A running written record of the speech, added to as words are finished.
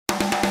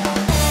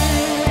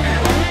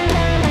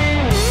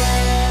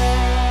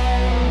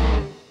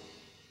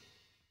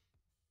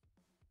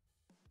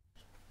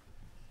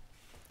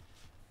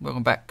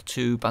welcome back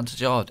to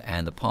Bunters Yard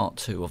and the part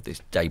 2 of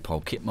this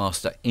Dapol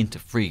Kitmaster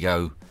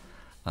Interfrigo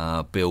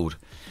build.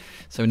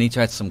 So we need to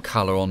add some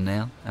colour on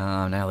now.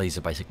 Now these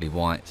are basically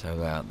white, so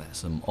that's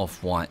some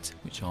off-white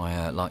which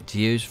I like to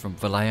use from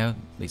Vallejo.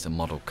 These are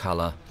model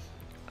colour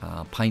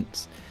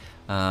paints.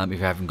 If you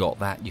haven't got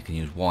that, you can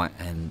use white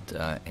and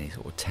any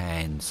sort of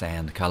tan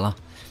sand colour.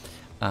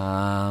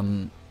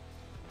 Then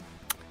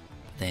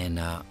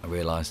I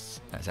realised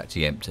that's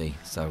actually empty,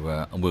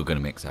 so and we're going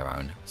to mix our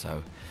own.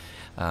 So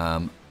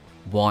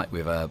white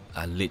with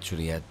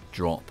literally a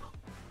drop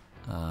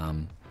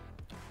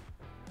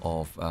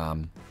of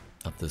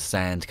the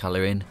sand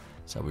colour in.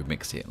 So we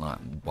mix it like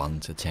 1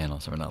 to 10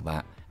 or something like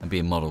that. And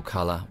being model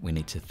colour, we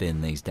need to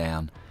thin these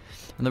down.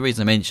 And the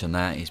reason I mention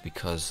that is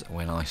because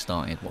when I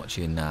started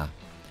watching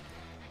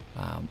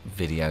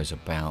videos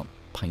about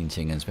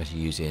painting and especially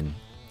using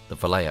the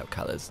Vallejo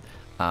colours,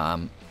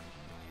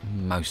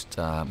 most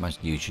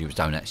YouTubers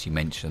don't actually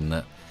mention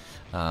that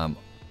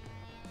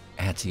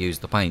I had to use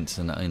the paints,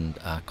 and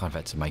kind of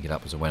had to make it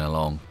up as I went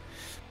along.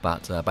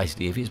 But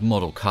basically, if it's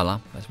model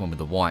colour, that's one with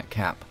the white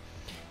cap,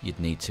 you'd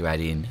need to add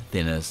in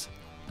thinners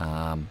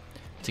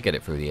to get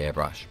it through the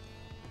airbrush.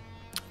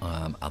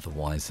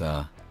 Otherwise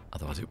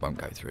it won't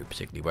go through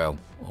particularly well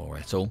or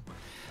at all.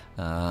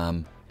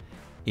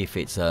 If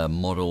it's a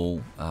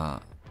model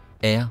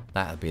air,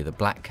 that would be the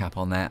black cap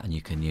on that, and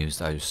you can use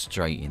those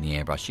straight in the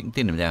airbrush. You can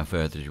thin them down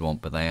further if you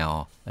want, but they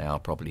are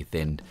properly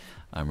thinned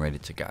and ready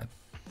to go.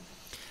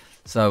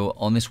 So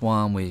on this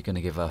one, we're going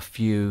to give a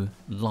few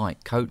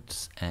light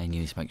coats, and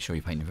you need to make sure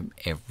you paint them from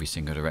every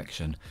single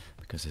direction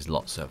because there's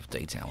lots of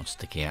detail and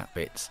sticky out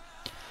bits.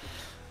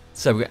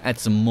 So we're going to add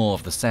some more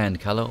of the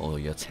sand colour or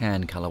your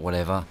tan colour,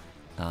 whatever,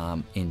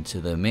 into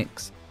the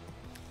mix,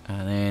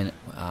 and then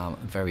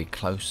very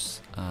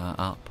close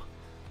up.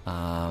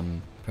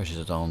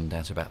 Pressure's on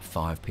down to about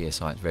 5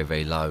 psi. It's very,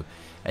 very low,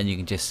 and you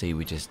can just see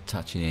we're just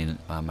touching in,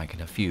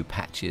 making a few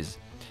patches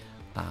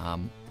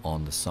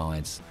on the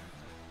sides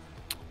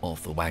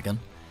of the wagon,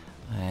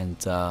 and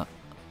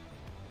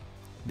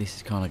this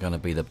is kind of going to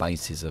be the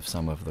basis of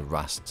some of the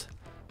rust.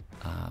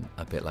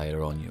 A bit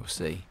later on, you'll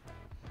see.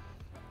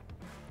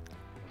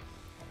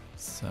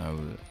 So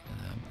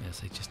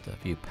let's say just a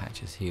few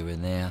patches here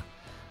and there.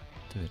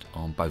 Do it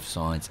on both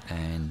sides,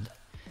 and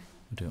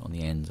we'll do it on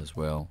the ends as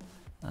well.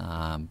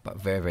 But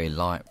very, very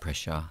light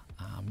pressure,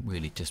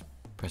 really just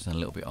pressing a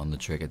little bit on the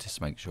trigger just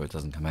to make sure it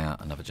doesn't come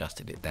out, and I've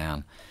adjusted it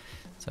down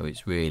so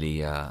it's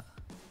really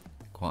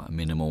quite a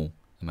minimal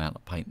amount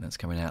of paint that's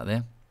coming out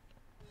there.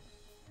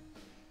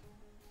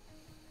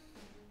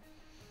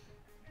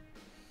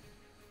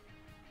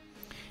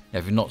 Now,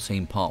 if you've not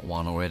seen part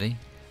 1 already,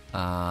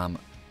 I'll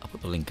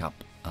put the link up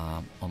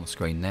on the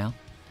screen now,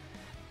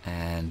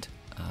 and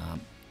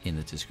in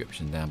the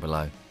description down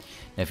below.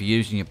 Now, if you're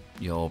using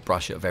your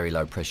brush at very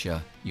low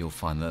pressure, you'll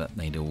find that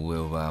needle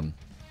will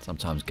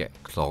sometimes get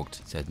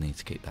clogged, so you need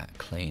to keep that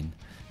clean.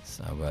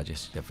 So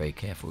just be very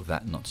careful with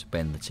that, not to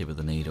bend the tip of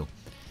the needle.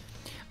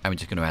 And we're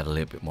just going to add a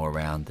little bit more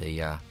around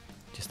the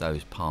just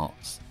those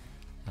parts,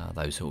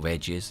 those sort of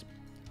edges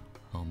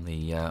on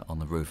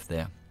the roof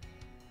there.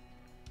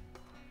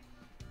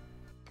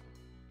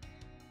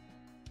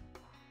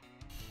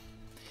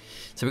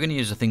 So we're going to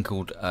use a thing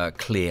called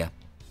clear.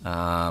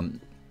 Now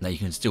you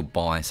can still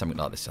buy something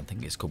like this. I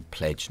think it's called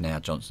Pledge now,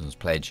 Johnson's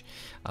Pledge,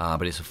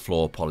 but it's a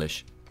floor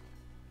polish,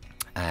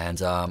 and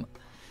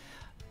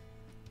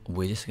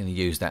we're just going to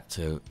use that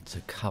to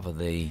cover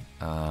the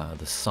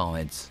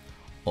sides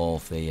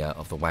of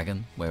the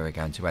wagon, where we're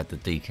going to add the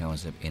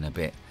decals in a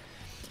bit.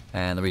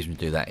 And the reason we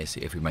do that is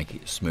if we make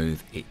it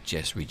smooth, it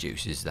just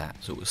reduces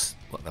that sort of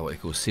what they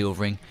call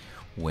silvering,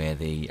 where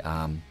the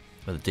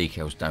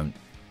decals don't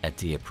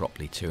adhere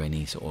properly to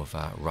any sort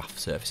of rough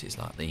surfaces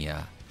like the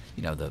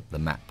the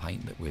matte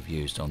paint that we've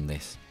used on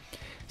this.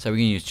 So we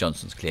can use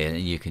Johnson's Clear, and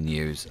you can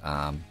use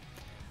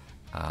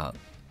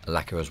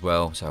lacquer as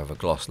well, so I have a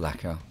gloss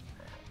lacquer,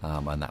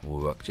 and that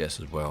will work just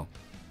as well.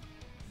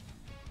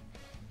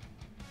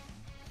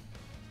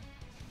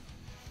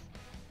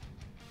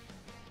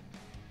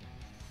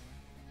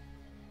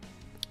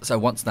 So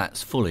once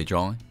that's fully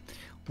dry,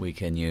 we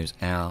can use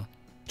our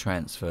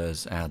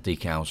transfers, our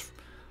decals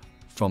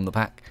from the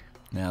pack.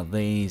 Now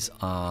these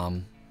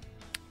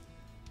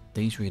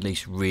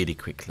release really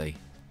quickly.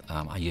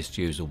 I used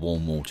to use the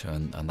warm water,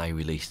 and they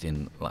released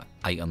in like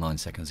 8 or 9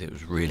 seconds. It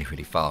was really,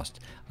 really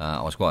fast.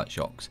 I was quite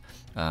shocked.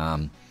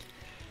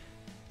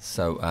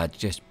 So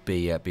just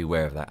be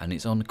aware of that. And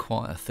it's on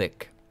quite a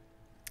thick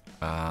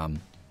sort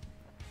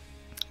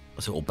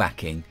of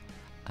backing,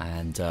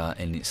 and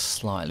it's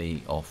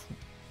slightly off.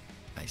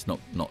 It's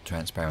not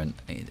transparent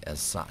as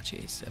such.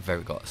 It's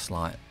got a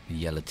slight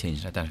yellow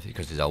tinge. I don't know if it's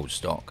because it's old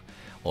stock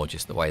or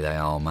just the way they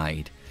are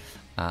made.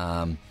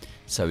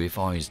 So if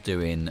I was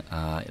doing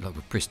like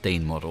a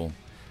pristine model,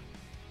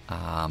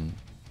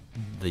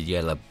 the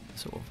yellow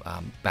sort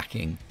of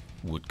backing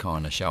would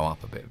kind of show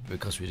up a bit.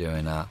 Because we're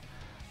doing an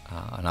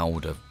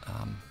older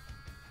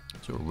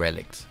sort of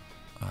relics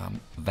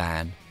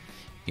van,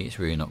 it's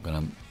really not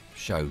going to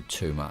show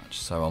too much,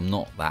 so I'm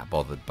not that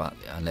bothered, but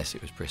unless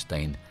it was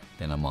pristine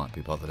then I might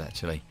be bothered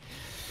actually.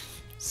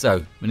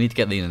 So we need to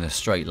get these in a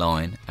straight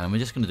line, and we're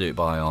just going to do it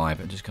by eye,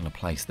 but I'm just going to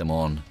place them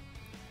on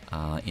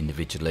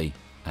individually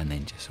and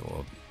then just sort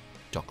of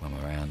jog them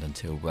around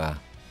until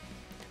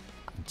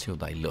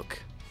they look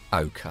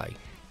okay.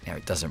 Now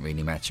it doesn't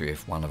really matter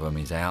if one of them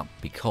is out,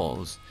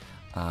 because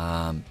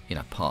you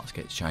know, parts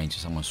get changed.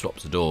 If someone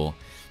swaps the door,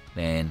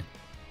 then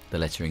the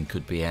lettering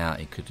could be out.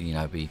 It could, you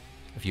know, be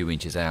a few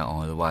inches out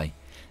either way,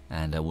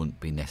 and it wouldn't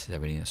be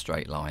necessarily in a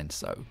straight line.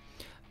 So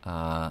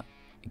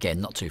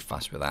again, not too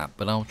fussed with that,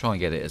 but I'll try and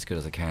get it as good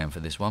as I can for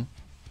this one.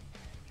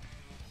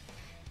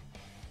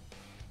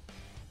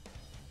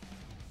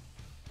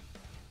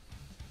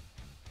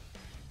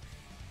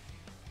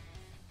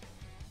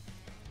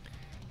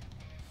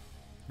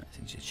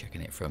 Just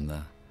checking it from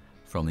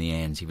the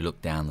ends. If you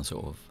look down the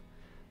sort of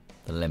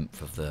the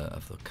length of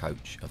the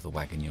coach of the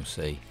wagon, you'll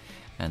see.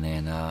 And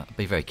then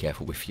be very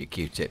careful with your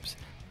Q-tips,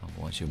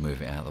 otherwise you'll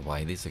move it out of the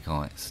way. These are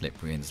quite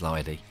slippery and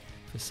slidey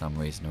for some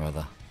reason or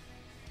other.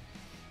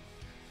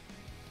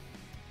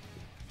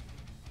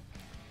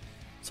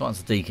 So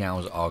once the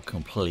decals are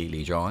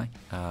completely dry,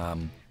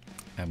 and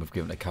we've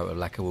given it a coat of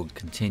lacquer, we'll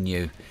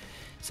continue.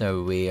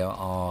 So we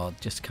are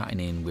just cutting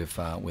in with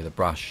a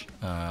brush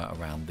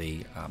around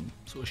the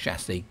sort of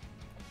chassis.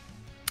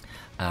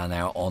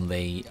 Now on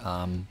a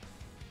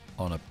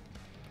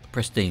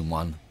pristine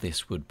one,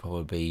 this would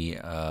probably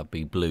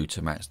be blue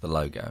to match the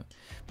logo,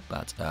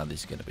 but this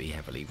is going to be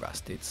heavily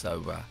rusted.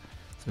 So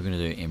we're going to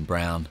do it in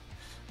brown.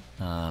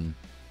 And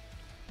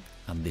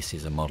this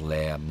is a Model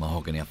Air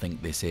mahogany, I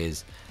think this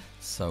is.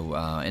 So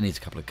it needs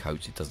a couple of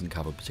coats. It doesn't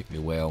cover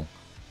particularly well,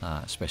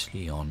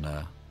 especially on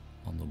the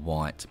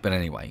white. But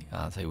anyway,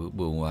 so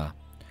we'll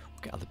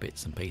get other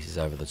bits and pieces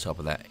over the top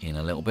of that in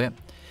a little bit.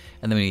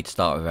 And then we need to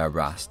start with our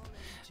rust.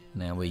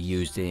 Now we're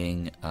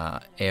using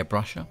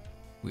Airbrusher,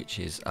 which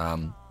is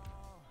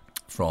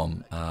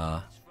from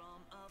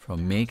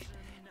MIG,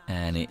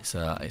 and it's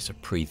a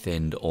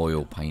pre-thinned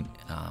oil paint.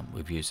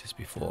 We've used this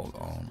before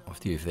on a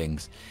few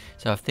things,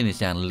 so I've thinned it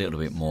down a little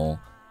bit more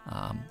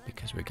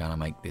because we're going to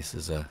make this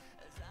as a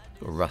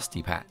sort of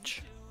rusty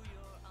patch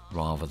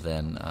rather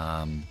than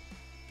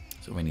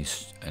sort of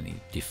any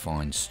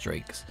defined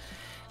streaks.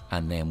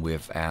 And then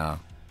with our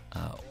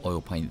oil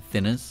paint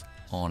thinners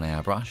on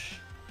our brush,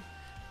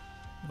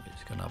 we're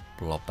just going to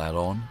blob that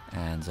on,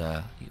 and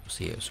you'll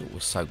see it sort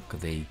of soak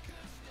the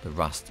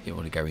rust. It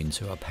will go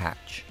into a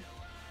patch,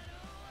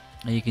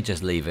 and you can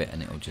just leave it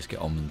and it will just get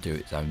on and do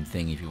its own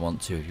thing if you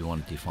want to, if you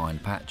want a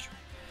defined patch,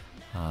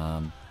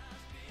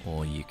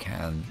 or you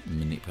can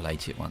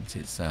manipulate it once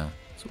it's sort of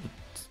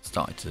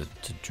started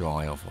to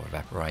dry off or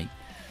evaporate.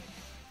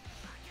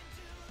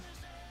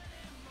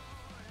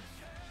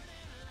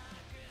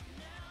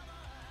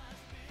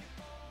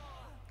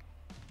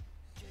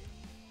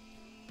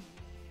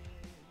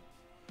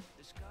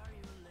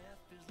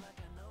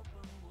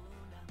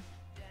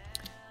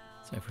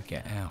 So if we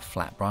get our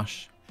flat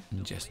brush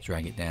and just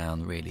drag it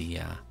down, really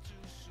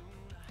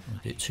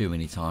don't do it too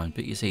many times,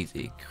 but you see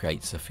it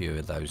creates a few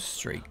of those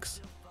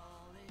streaks,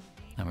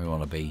 and we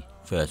want to be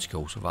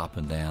vertical, sort of up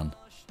and down.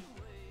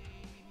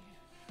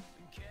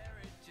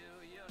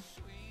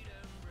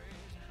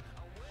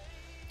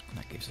 And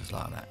that gives us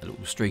like that a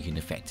little streaking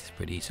effect. It's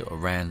pretty sort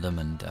of random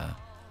and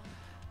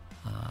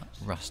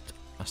rust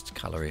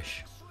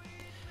colourish.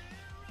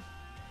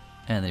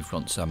 And then if you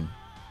want some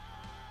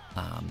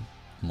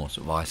more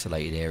sort of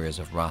isolated areas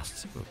of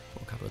rust, we'll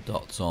put a couple of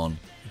dots on.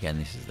 Again,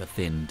 this is the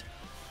thinned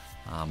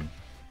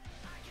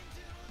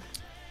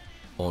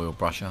oil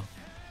brusher.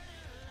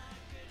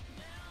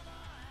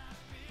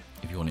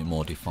 If you want it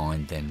more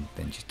defined, then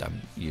just don't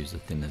use the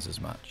thinners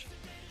as much.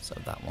 So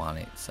that one,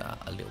 it's a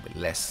little bit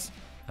less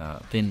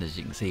thin, as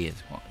you can see.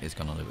 It's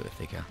gone a little bit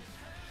thicker.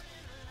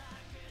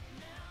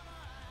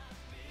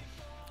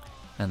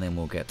 And then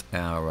we'll get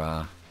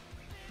our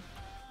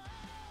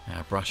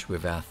brush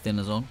with our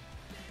thinners on.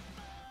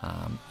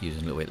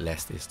 Using a little bit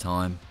less this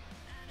time.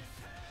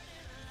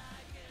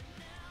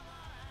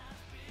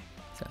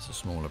 So that's a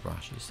smaller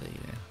brush, you see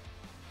there.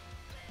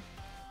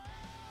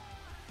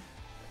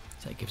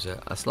 So it gives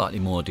a slightly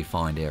more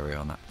defined area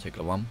on that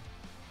particular one.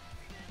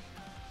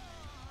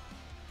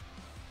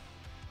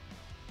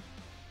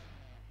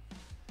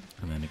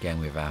 And then again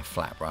with our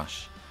flat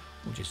brush,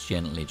 we'll just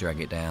gently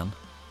drag it down,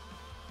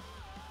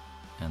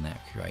 and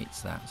that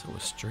creates that sort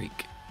of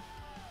streak.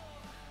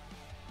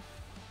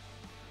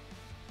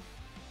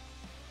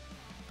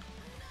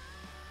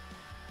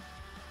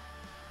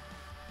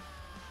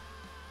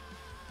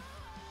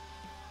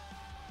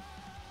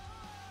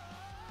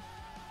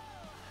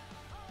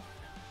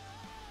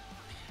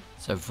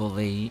 So for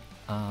the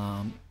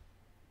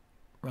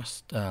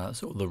rust,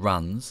 sort of the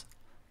runs,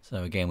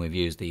 so again we've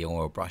used the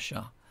oil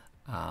brusher,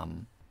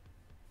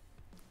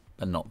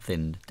 but not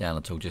thinned down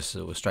at all, just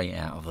sort of straight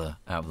out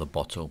of the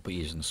bottle, but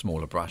using a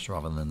smaller brush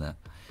rather than the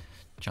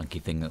chunky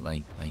thing that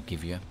they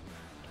give you.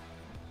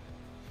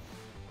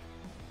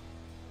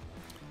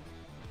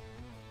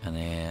 And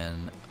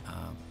then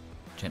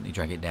gently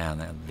drag it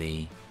down out of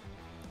the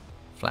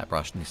flat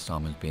brush, and this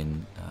time has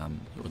been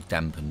sort of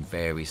dampened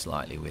very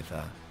slightly with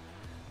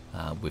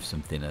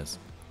some thinners,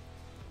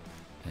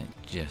 and it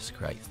just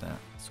creates that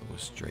sort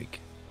of streak.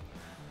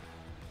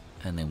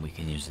 And then we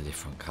can use a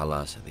different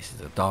colour. So this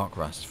is a dark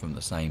rust from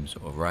the same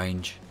sort of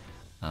range,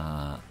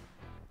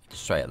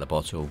 straight at the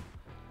bottle,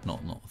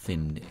 not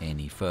thinned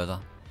any further,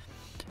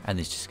 and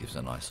this just gives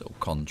a nice little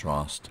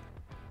contrast.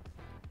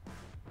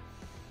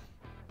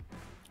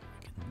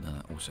 We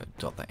can also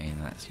dot that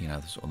in. That's, you know,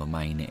 the sort of the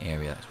main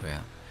area. That's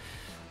where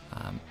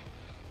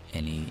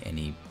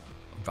any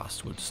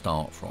rust would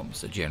start from.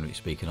 So generally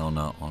speaking, on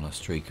a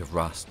streak of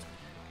rust,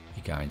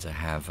 you're going to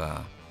have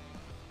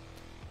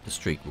the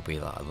streak will be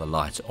like the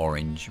light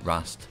orange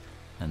rust,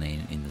 and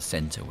then in the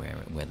centre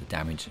where the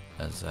damage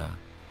has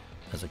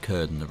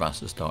occurred and the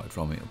rust has started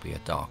from, it will be a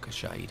darker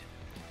shade,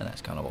 and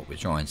that's kind of what we're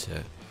trying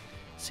to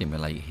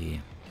simulate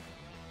here.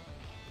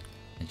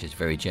 And just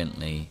very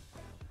gently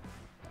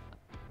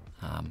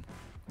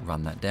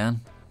run that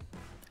down.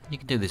 You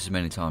can do this as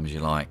many times as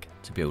you like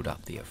to build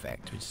up the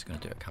effect. We're just going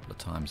to do it a couple of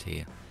times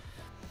here.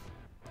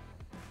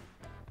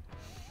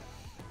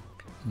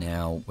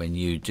 Now, when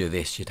you do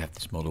this, you'd have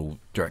this model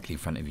directly in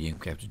front of you,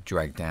 be able to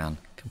drag down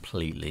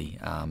completely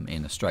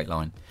in a straight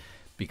line.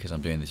 Because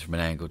I'm doing this from an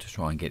angle to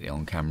try and get it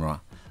on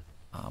camera,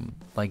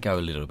 they go a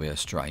little bit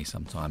astray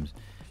sometimes.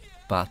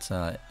 But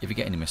if you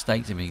get any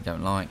mistakes, anything you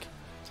don't like,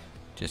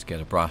 just get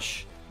a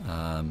brush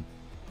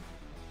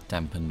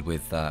dampened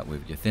with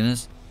your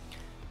thinners,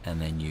 and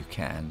then you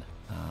can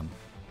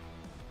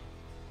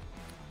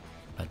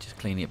just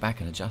clean it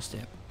back and adjust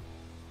it.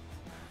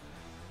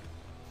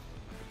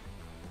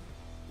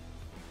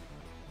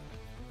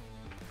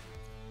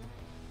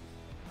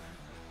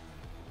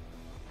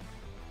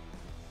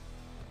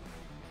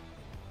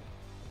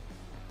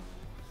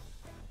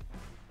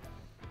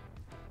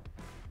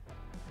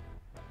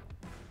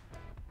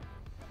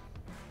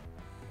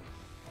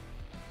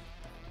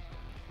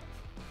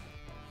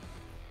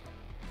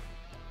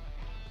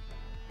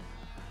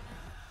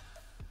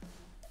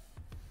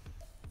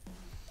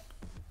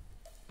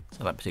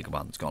 So that particular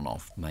button's gone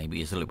off.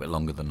 Maybe it's a little bit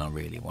longer than I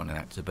really wanted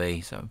that to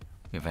be. So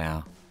with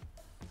our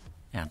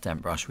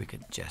damp brush, we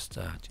could just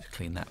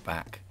clean that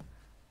back.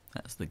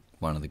 That's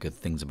one of the good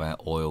things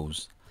about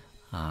oils.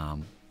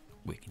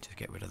 We can just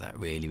get rid of that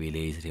really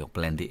easily, or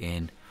blend it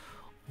in,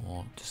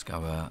 or just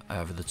go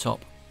over the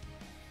top.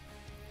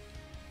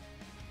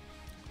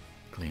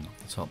 Clean off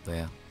the top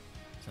there.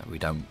 So we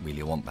don't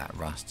really want that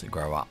rust to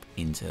grow up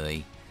into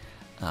the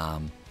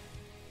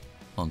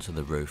onto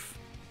the roof.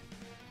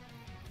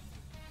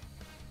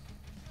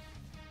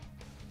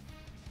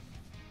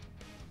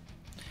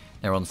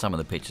 Now, on some of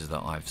the pictures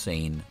that I've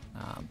seen,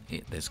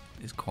 there's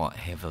quite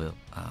heavy,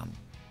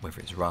 whether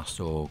it's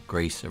rust or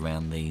grease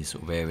around these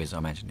sort of areas. I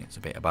imagine it's a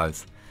bit of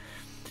both.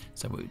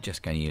 So we're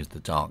just going to use the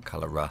dark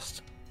colour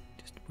rust.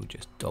 We'll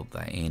just dot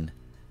that in,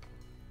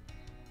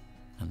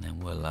 and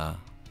then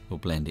we'll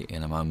blend it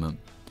in a moment,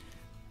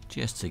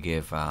 just to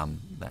give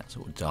that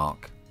sort of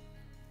dark,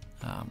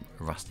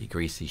 rusty,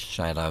 greasy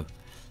shadow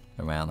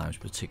around those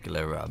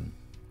particular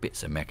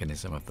bits of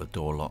mechanism of the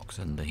door locks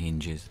and the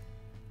hinges.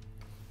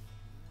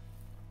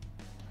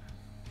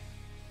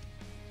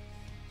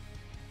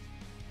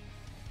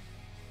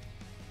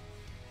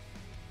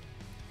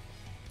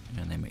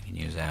 And then we can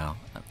use our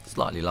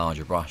slightly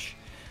larger brush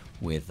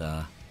with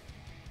thinners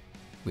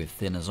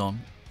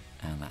on,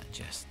 and that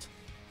just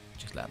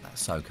let that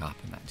soak up,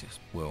 and that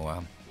just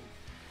will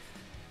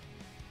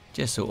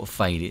just sort of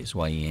fade its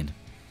way in.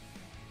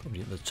 Probably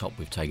at the top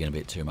we've taken a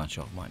bit too much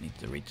off. Might need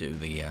to redo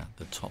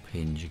the top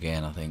hinge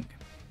again, I think.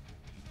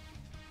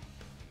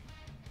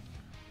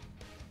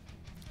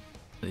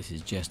 This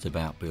is just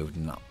about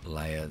building up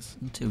layers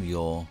until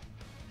you're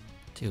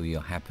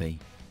happy.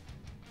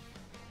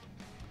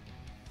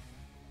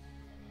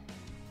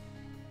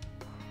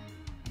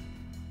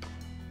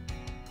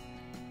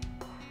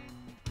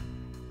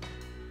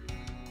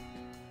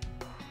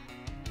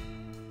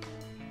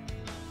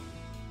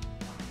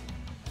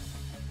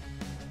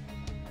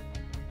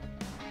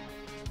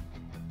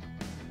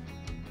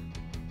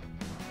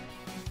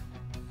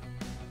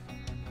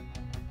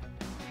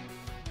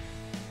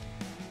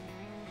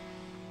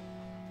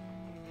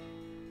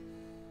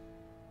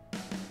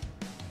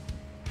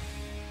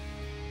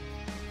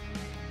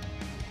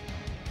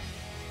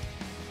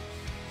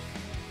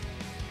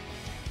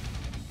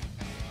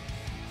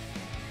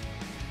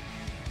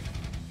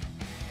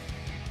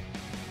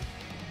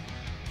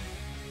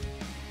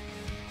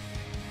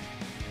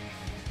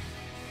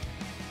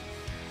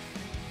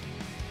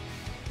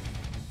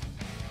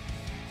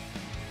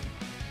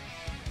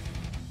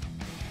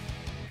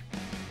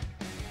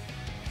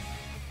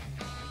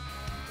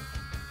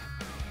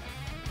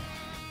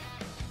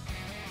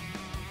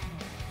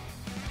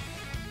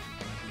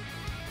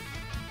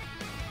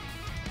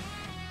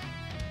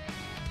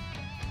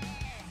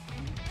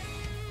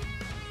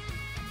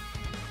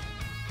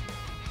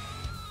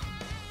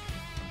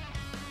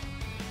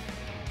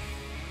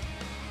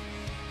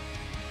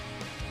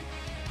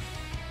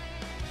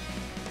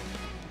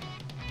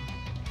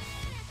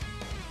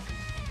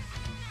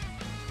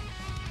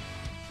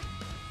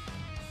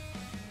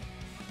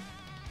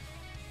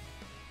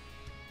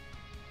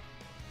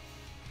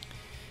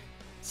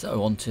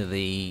 So onto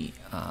the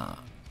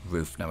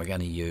roof. Now we're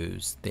going to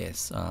use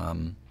this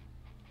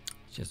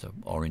just an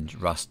orange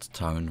rust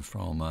tone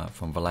from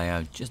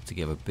Vallejo, just to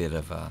give a bit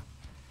of a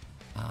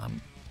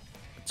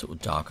sort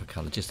of darker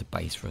colour, just a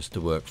base for us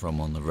to work from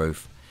on the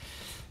roof.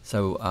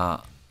 So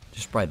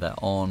just spray that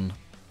on,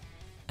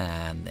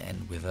 and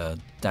then with a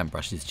damp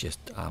brush, it's just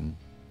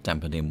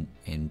dampened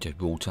in just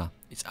water.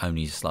 It's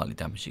only slightly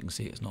damp, as you can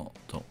see. It's not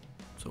sort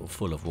of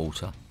full of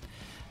water.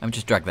 And we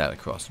just drag that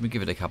across. We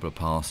give it a couple of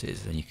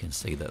passes, and you can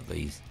see that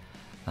these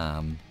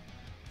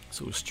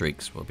sort of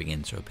streaks will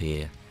begin to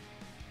appear.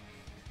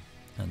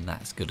 And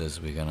that's good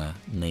as we're going to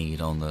need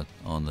on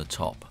the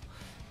top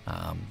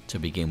to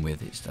begin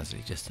with. It's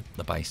just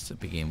the base to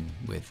begin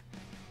with.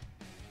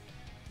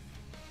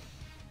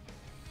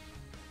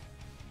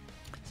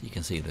 So you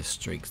can see the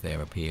streaks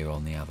there appear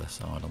on the other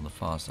side, on the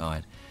far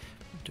side.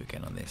 We'll do it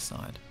again on this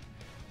side.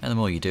 And the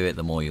more you do it,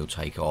 the more you'll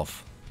take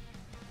off.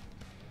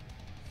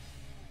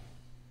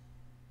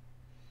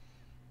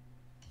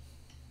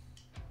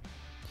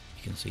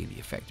 You can see the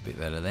effect a bit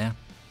better there.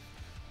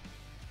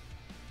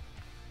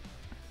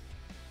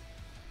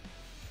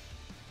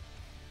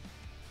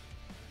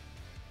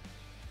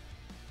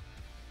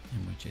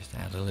 And we just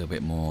add a little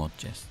bit more,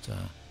 just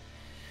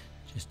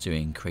to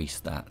increase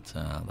that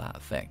that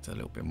effect a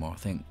little bit more, I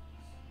think.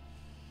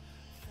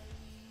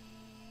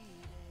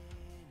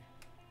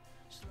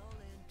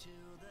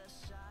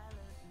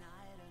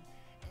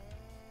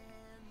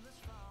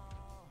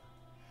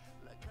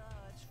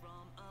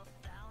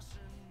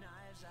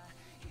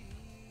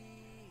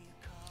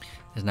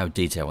 There's no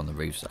detail on the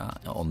roofs,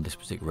 on this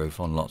particular roof.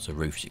 On lots of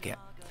roofs you get,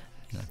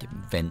 you know,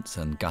 different vents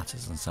and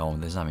gutters and so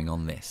on. There's nothing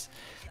on this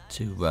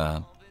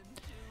to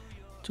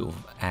sort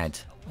of add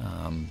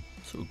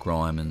sort of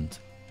grime and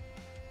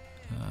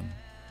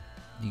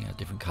you know,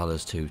 different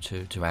colours to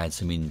add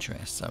some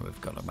interest. So we've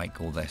got to make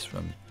all this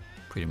from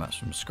pretty much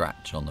from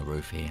scratch on the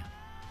roof here.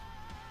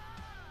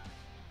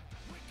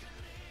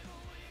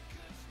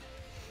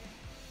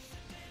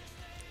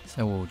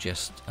 So we'll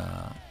just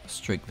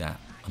streak that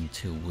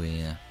until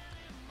we're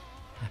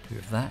happy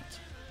with that,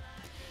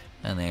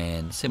 and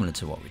then similar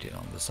to what we did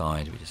on the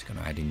side, we're just going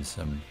to add in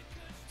some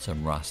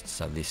rust.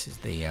 So this is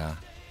the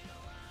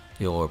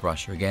oil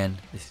brusher again.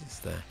 This is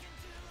the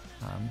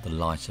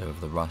lighter of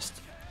the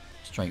rust,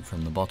 straight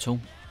from the bottle.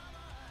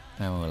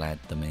 Now we'll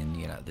add them in,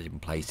 you know, the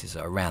different places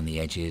around the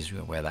edges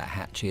where that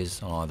hatch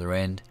is on either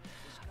end,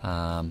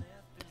 and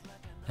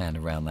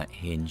around that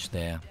hinge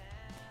there,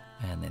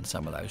 and then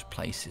some of those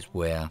places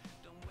where,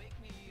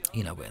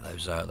 you know, where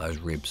those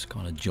ribs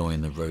kind of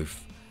join the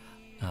roof.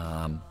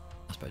 I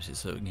suppose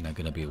it's you know,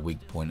 going to be a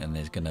weak point, and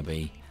you're going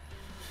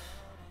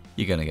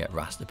to get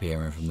rust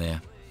appearing from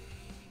there.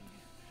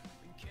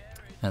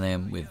 And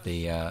then with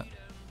the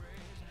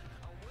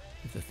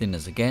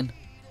thinners again,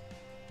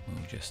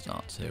 we'll just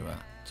start to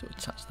sort of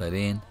touch that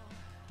in,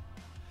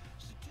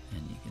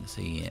 and you can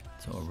see it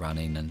sort of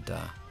running and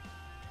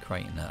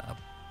creating a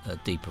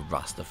deeper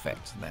rust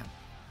effect there.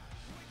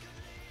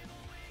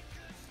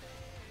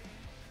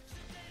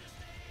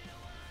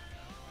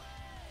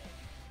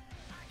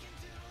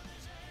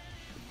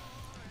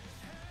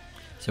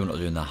 So we're not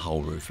doing the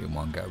whole roof in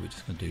one go, we're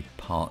just going to do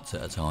parts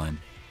at a time.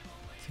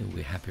 So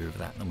we're happy with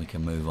that, then we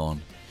can move on.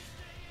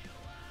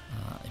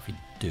 If you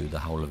do the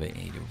whole of it,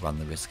 you run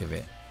the risk of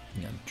it,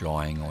 you know,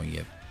 drying, or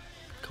you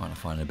kind of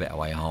find a better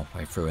way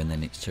halfway through and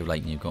then it's too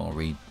late and you've got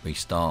to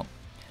restart.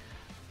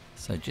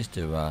 So just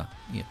do a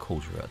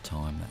quarter at a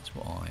time. That's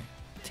what I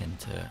tend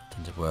to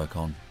work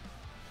on.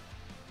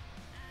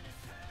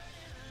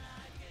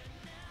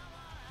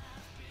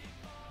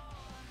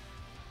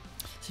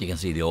 So you can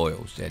see the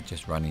oils, they're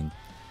just running,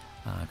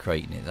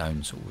 creating its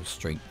own sort of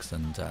streaks,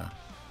 and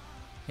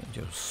it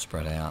just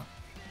spread out,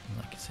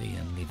 like you see,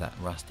 and leave that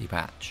rusty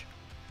patch.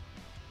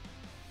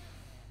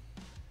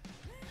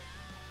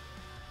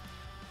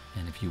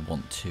 And if you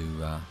want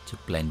to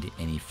blend it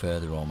any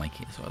further or make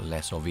it sort of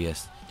less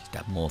obvious, just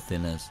add more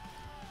thinners,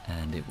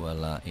 and it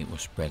will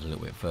spread a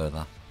little bit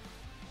further.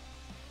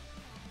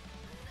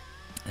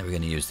 And we're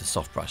going to use the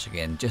soft brush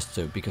again, just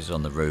because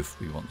on the roof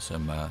we want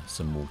some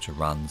water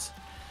runs.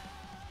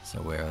 So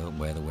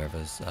where the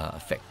weather's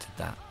affected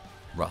that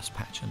rust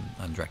patch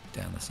and dragged it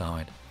down the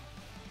side.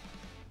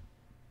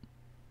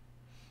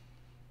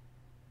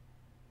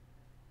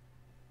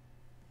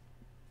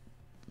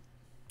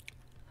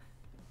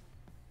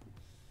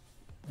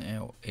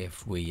 Now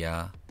if we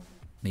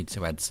need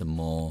to add some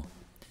more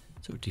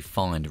sort of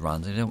defined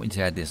runs, I don't want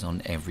to add this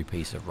on every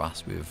piece of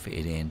rust we've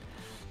fitted in.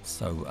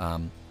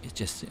 So it's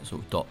just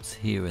sort of dots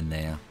here and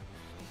there,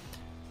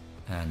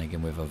 and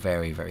again with a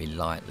very, very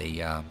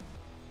lightly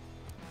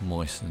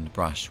moistened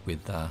brush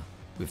with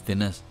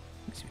thinners,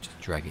 so you just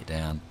drag it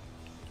down,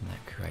 and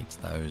that creates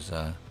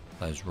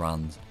those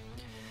runs.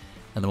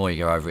 And the more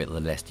you go over it,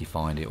 the less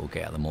defined it will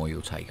get, the more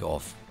you'll take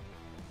off.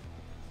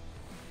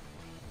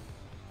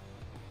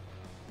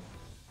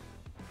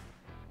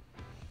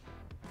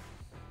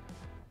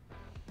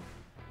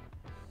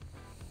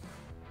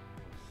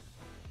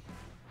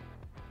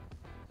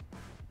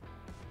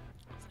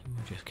 So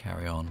we'll just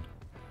carry on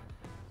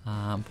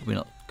Probably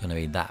not going to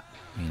be that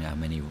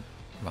many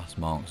rust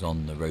marks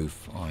on the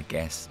roof. I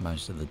guess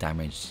most of the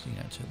damage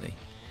to the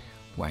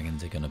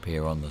wagons are going to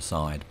appear on the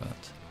side, but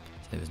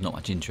so there's not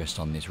much interest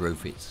on this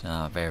roof. It's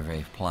very,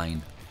 very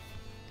plain,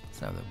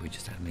 so that we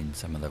just added in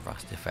some of the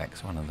rust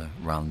effects one of the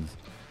runs.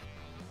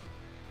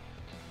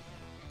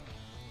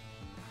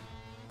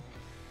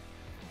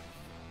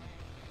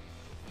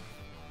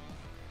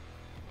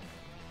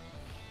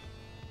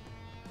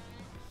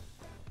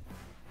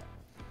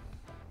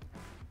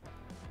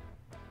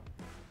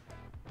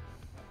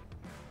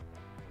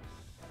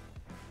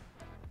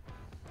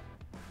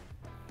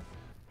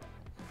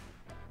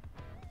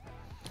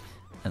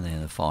 And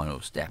then the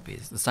final step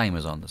is the same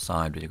as on the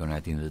side, but you're going to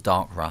add in the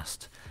dark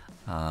rust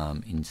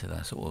into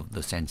the sort of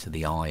the centre of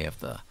the eye of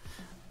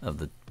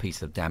the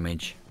piece of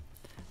damage,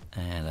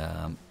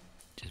 and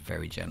just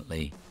very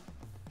gently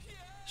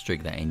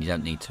streak that in. You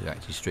don't need to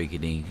actually streak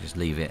it in; you can just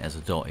leave it as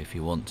a dot if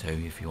you want to.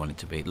 If you want it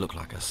to look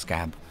like a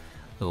scab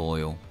of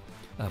oil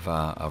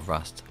of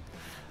rust,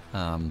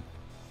 but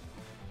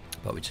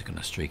we're just going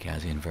to streak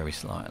ours in very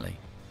slightly,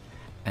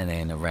 and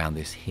then around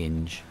this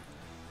hinge.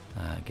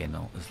 Again,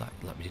 it's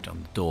like we did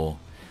on the door.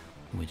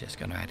 We're just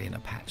going to add in a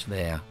patch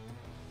there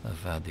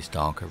of this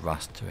darker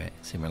rust to it,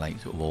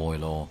 simulate sort of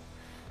oil or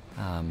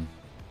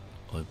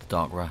the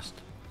dark rust.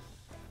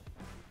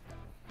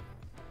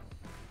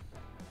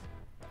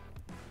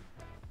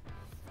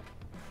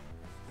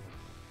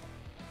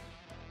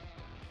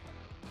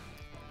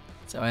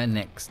 So our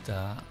next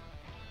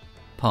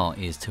part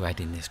is to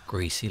add in this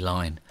greasy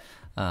line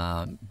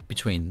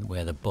between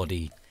where the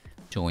body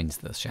joins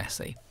the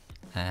chassis,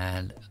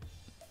 and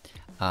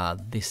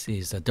this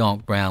is a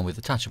dark brown with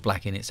a touch of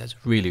black in it, so it's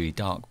really, really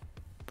dark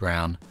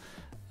brown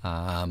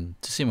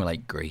to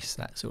simulate grease,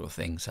 that sort of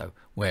thing. So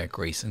where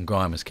grease and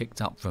grime is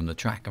kicked up from the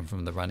track and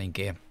from the running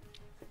gear.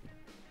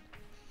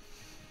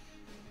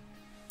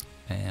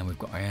 And we've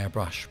got our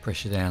airbrush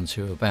pressure down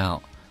to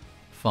about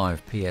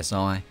 5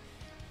 psi,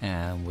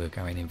 and we're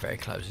going in very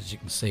close, as you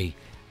can see,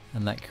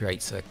 and that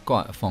creates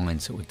quite a fine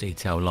sort of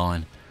detail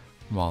line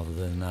rather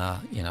than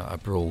a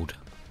broad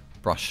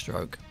brush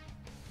stroke.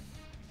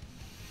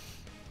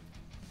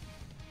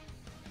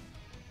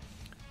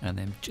 And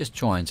then just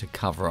trying to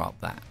cover up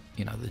that,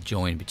 the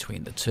join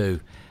between the two,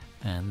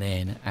 and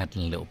then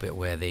adding a little bit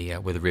where the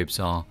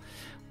ribs are,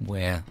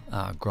 where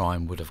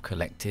grime would have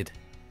collected,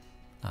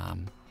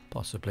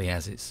 possibly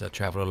as it's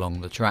travelled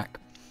along the track.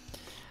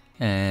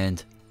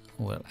 And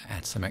we'll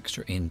add some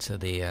extra into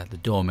the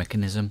door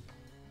mechanism.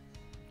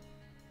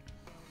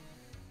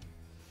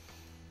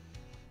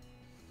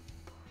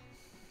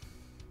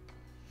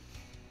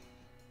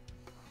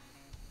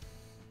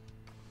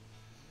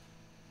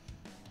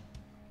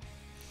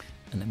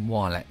 And then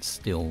while that's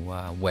still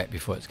wet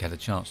before it's had a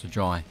chance to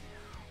dry,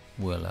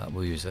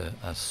 we'll use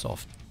a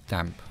soft,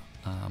 damp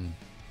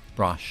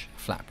brush,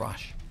 flat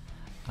brush.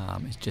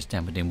 It's just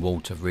dampened in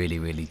water, really,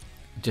 really,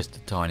 just a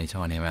tiny,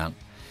 tiny amount,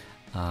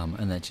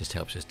 and that just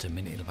helps us to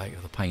manipulate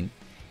the paint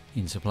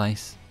into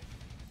place,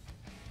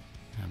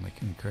 and we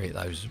can create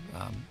those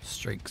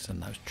streaks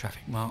and those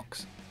traffic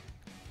marks.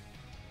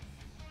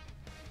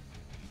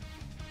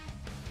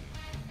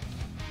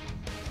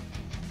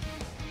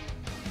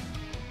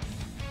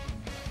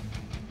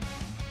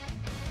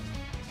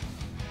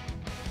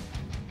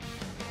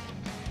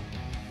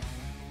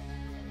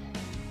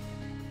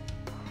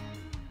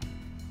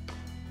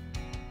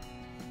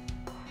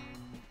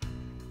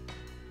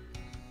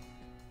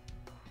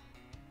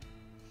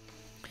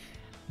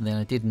 And then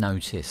I did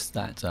notice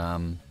that I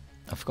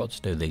forgot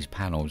to do these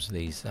panels.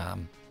 These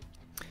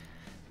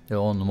they're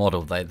on the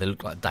model. They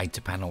look like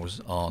data panels.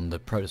 On the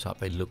prototype,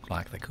 they look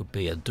like they could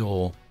be a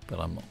door,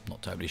 but I'm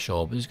not totally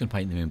sure. But I'm just going to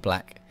paint them in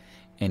black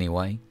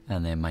anyway,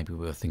 and then maybe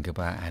we'll think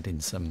about adding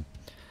some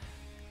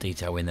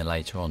detail in there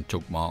later on,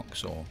 chalk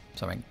marks or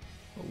something.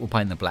 But we'll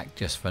paint the black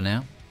just for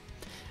now.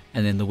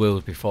 And then the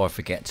wheels, before I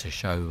forget to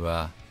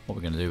show what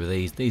we're going to do with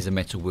these. These are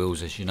metal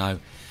wheels, as you know,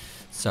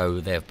 so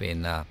they've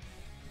been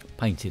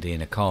painted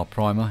in a car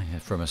primer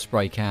from a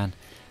spray can,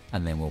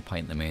 and then we'll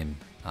paint them in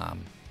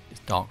this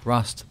dark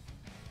rust,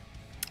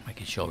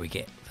 making sure we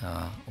get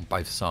on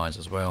both sides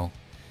as well.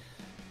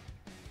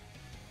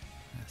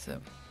 That's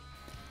it.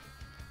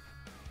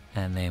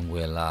 And then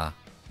we'll,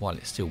 while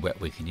it's still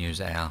wet, we can use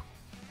our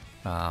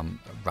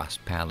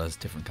rust powders,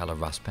 different colour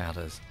rust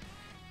powders,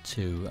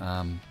 to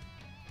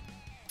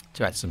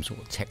add some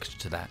sort of texture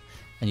to that.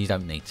 And you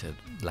don't need to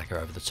lacquer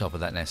over the top of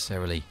that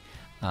necessarily,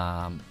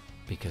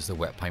 because the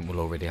wet paint will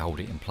already hold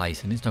it in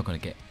place and it's not going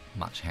to get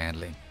much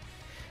handling.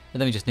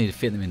 And then we just need to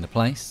fit them into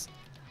place.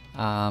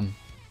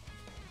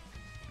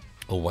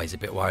 Always a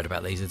bit worried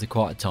about these. It's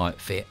quite a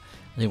tight fit.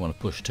 I didn't want to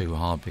push too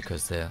hard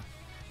because they're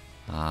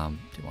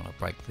didn't want to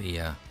break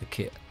the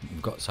kit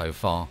we've got so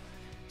far.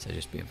 So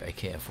just being very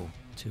careful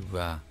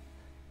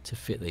to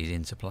fit these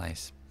into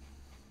place.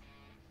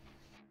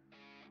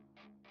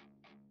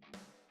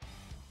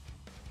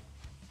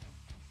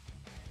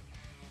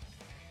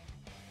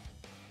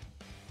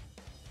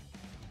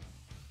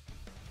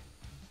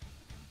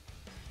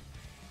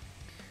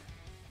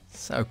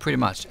 So pretty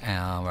much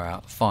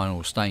our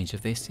final stage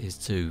of this is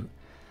to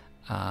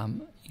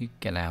you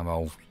get our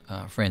old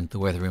friend the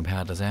weathering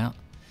powders out,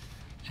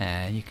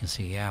 and you can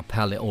see our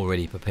palette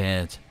already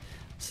prepared.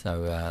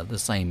 So the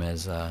same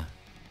as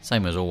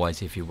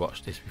always if you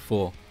watched this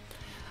before.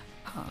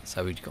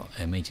 So we've got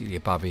immediately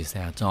above is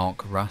our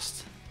dark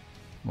rust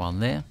one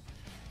there,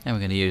 and we're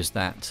going to use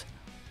that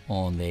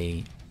on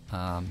the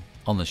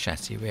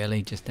chassis,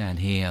 really, just down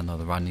here on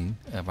the running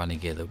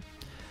gear, the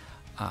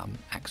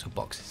axle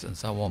boxes and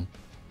so on.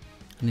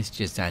 And this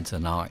just adds a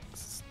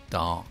nice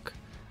dark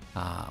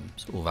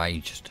sort of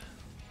aged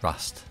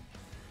rust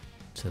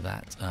to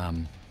that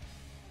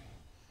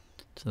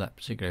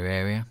particular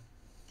area.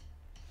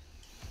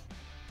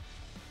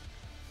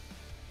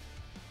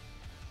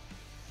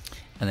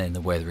 And then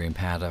the weathering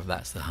powder,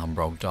 that's the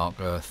Humbrol Dark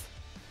Earth.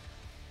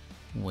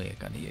 We're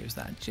going to use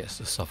that just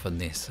to soften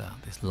this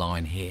this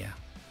line here.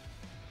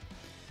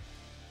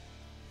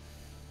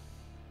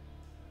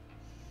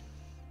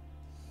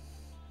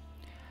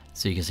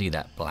 So you can see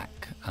that black,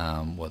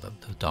 well, the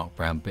dark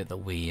brown bit that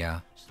we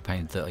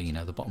painted,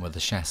 the bottom of the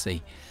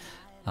chassis.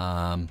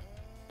 That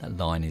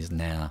line is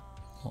now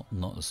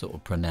not as sort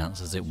of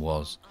pronounced as it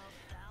was.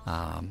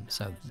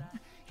 So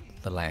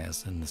the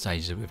layers and the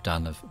stages that we've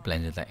done have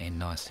blended that in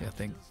nicely, I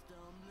think.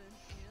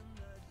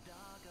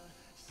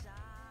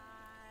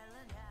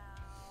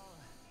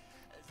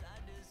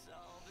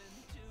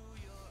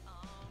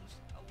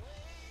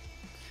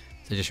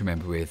 So just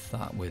remember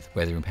with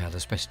weathering powder,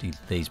 especially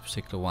these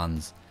particular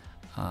ones,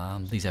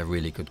 these have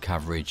really good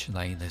coverage.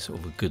 They're sort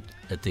of a good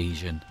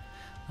adhesion,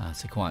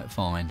 so quite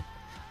fine.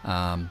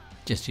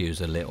 Just use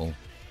a little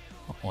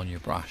on your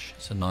brush.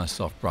 It's a nice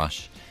soft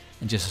brush,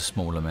 and just a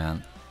small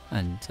amount,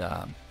 and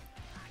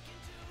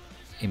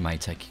it may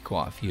take you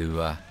quite a few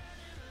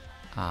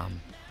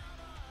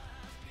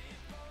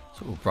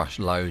sort of brush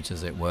loads,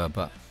 as it were,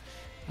 but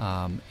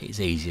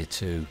it's easier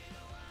to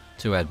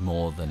add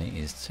more than it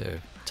is to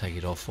take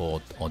it off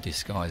or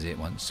disguise it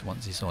once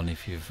it's on,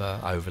 if you've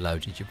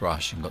overloaded your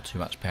brush and got too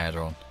much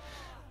powder on.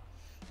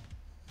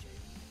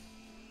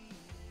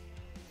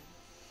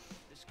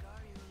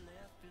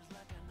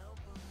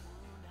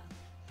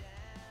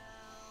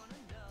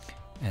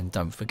 And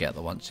don't forget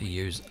that once you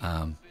use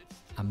a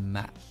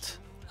matte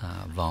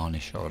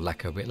varnish or a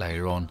lacquer a bit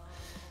later on,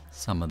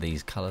 some of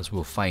these colours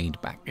will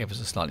fade back ever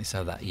so slightly.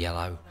 So that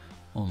yellow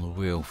on the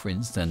wheel, for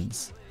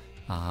instance,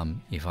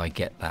 if I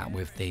get that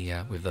with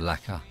the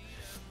lacquer,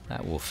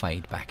 that will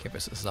fade back ever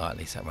so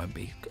slightly, so it won't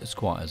be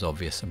quite as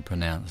obvious and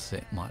pronounced as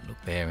it might look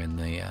there in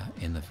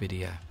the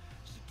video.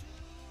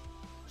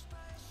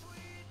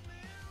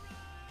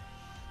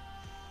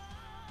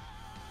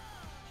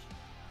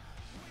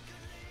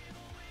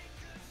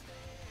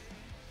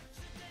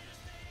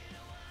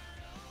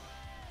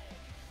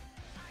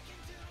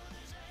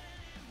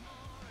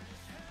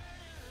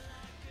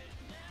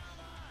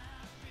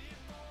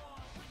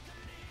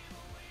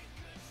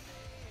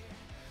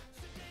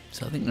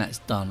 So I think that's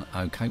done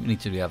okay. We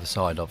need to do the other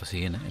side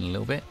obviously in a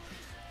little bit,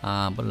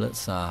 but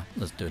let's do a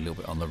little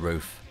bit on the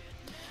roof.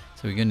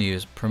 So we're going to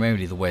use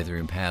primarily the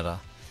weathering powder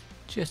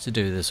just to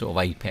do the sort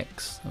of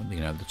apex,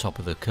 the top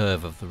of the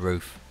curve of the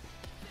roof.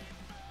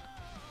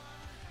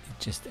 It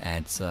just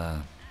adds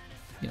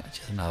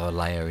just another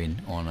layer in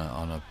on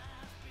a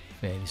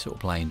fairly sort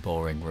of plain,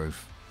 boring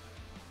roof.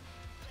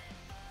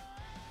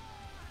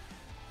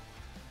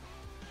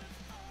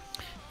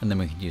 And then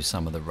we can use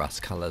some of the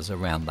rust colours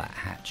around that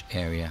hatch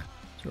area,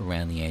 sort of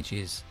around the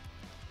edges.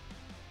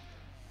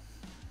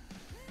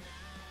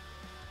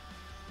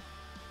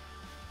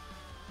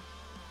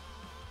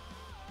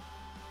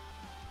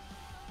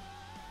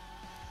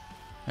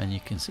 And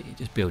you can see it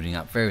just building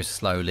up very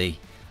slowly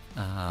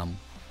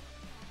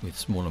with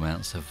small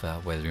amounts of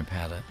weathering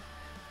powder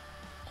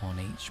on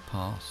each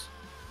pass.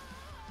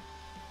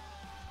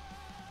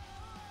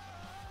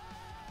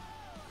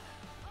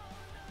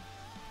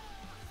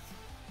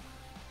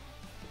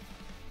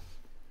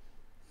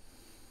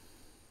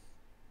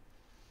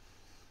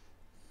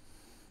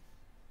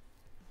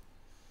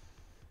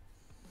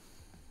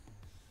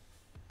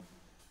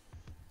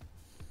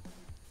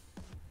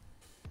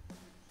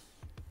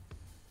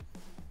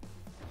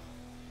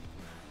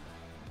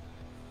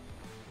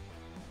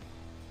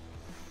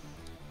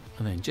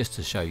 And then just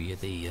to show you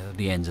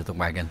the ends of the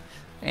wagon.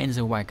 Ends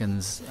of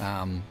wagons,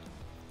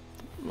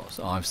 lots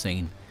that I've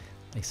seen,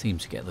 they seem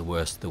to get the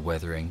worst of the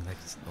weathering.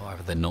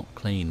 Either they're not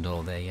cleaned,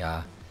 or they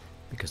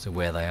because of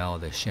where they are,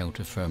 they're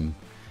sheltered from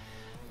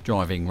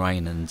driving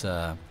rain and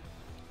the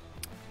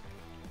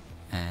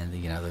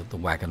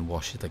wagon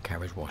washes, the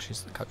carriage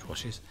washes, the coach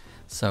washes.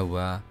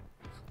 So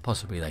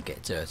possibly they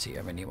get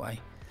dirtier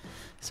anyway.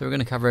 So we're going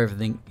to cover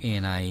everything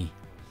in a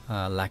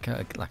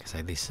lacquer. Like I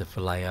say, this is a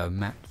Vallejo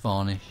matte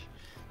varnish,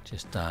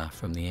 just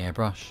from the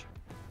airbrush.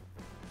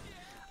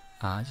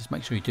 Just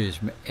make sure you do this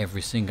from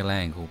every single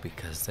angle,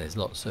 because there's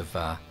lots of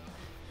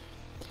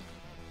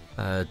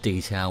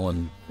detail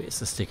and bits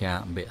that stick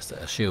out and bits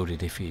that are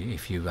shielded if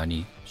you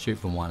only shoot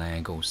from one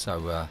angle.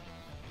 So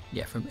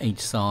yeah, from each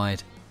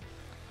side,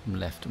 from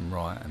left and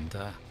right, and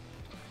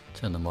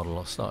turn the model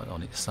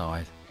on its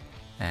side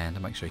and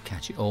make sure you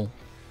catch it all,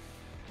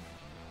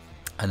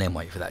 and then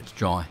wait for that to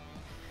dry,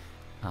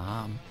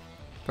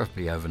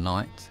 preferably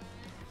overnight,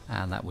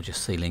 and that will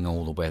just seal in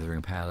all the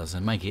weathering powders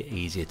and make it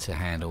easier to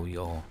handle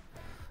your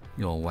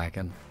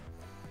wagon.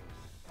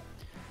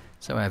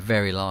 So our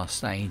very last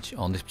stage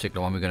on this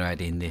particular one, we're going to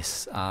add in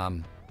this.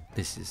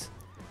 This is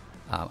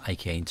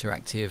AK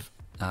Interactive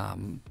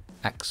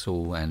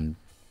axle and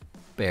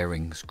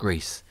bearings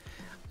grease,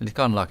 and it's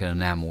kind of like an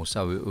enamel,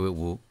 so it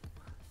will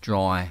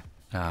dry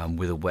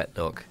with a wet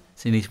look.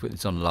 So you need to put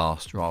this on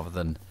last rather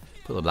than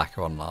put the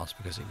lacquer on last,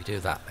 because if you do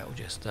that, that will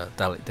just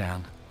dull it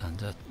down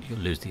and you'll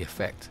lose the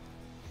effect.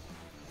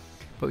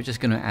 But we're just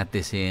going to add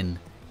this in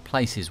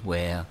places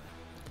where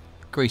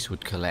grease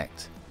would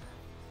collect,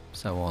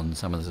 so on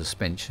some of the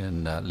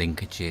suspension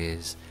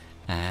linkages,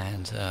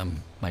 and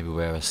maybe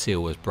where a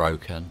seal was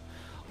broken,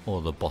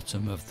 or the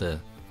bottom of the,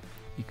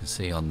 you can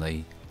see on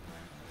the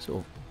sort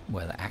of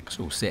where the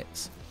axle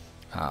sits,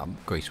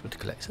 grease would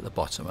collect at the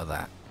bottom of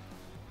that.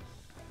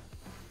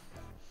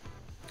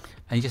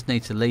 And you just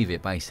need to leave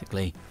it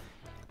basically.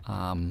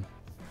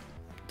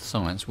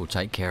 Science will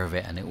take care of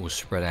it, and it will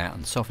spread out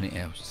and soften it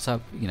out.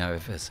 So you know,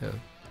 if it's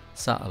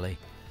subtly,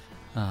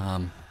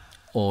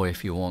 or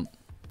if you want,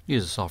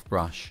 use a soft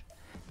brush,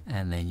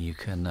 and then you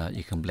can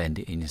blend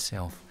it in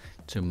yourself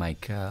to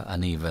make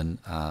an even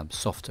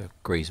softer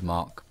grease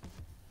mark.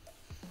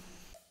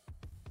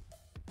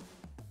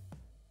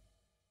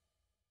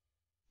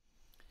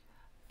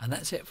 And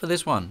that's it for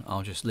this one.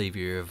 I'll just leave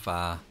you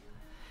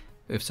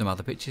with some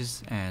other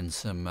pictures and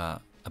some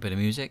a bit of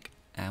music,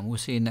 and we'll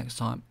see you next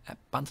time at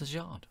Bunters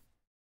Yard.